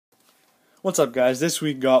What's up, guys? This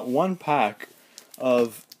week got one pack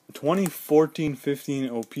of 2014-15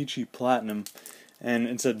 O-Pee-Chee Platinum, and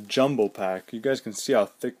it's a jumbo pack. You guys can see how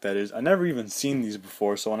thick that is. I never even seen these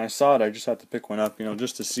before, so when I saw it, I just had to pick one up,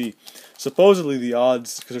 just to see. Supposedly the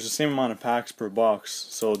odds, because there's the same amount of packs per box,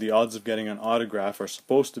 so the odds of getting an autograph are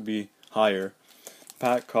supposed to be higher. The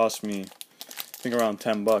pack cost me, I think, around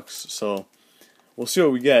 $10, so we'll see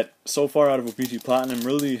what we get. So far out of O-Pee-Chee Platinum,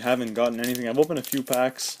 really haven't gotten anything. I've opened a few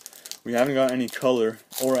packs. We haven't got any color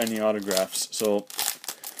or any autographs, so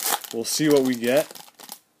we'll see what we get,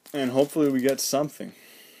 and hopefully we get something.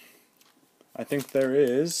 I think there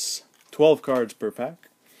is 12 cards per pack,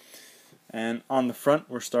 and on the front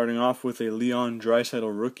we're starting off with a Leon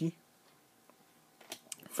Draisaitl rookie,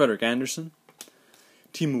 Frederik Andersen,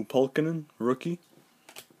 Teemu Pulkkinen rookie,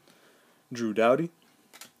 Drew Doughty,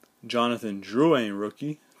 Jonathan Drouin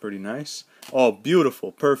rookie, pretty nice. Oh,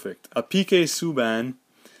 beautiful, perfect. A PK Subban.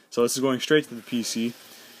 So this is going straight to the PC.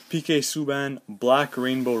 PK Subban Black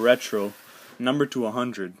Rainbow Retro, number to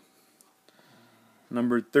 100.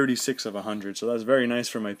 Number 36 of 100. So that's very nice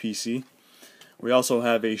for my PC. We also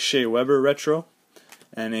have a Shea Weber Retro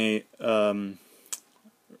and a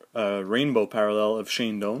Rainbow Parallel of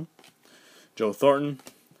Shane Doan, Joe Thornton,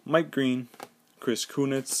 Mike Green, Chris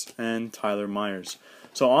Kunitz, and Tyler Myers.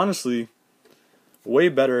 So honestly, way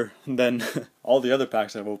better than all the other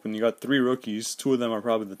packs I've opened. You got 3 rookies. 2 of them are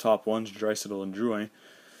probably the top ones, Draisaitl and Drouin,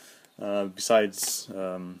 besides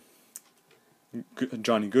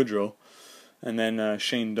Johnny Gaudreau. And then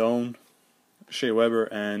Shane Doan, Shea Weber,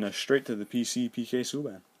 and straight to the PC, PK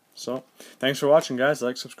Subban. So, thanks for watching, guys.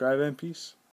 Like, subscribe, and peace.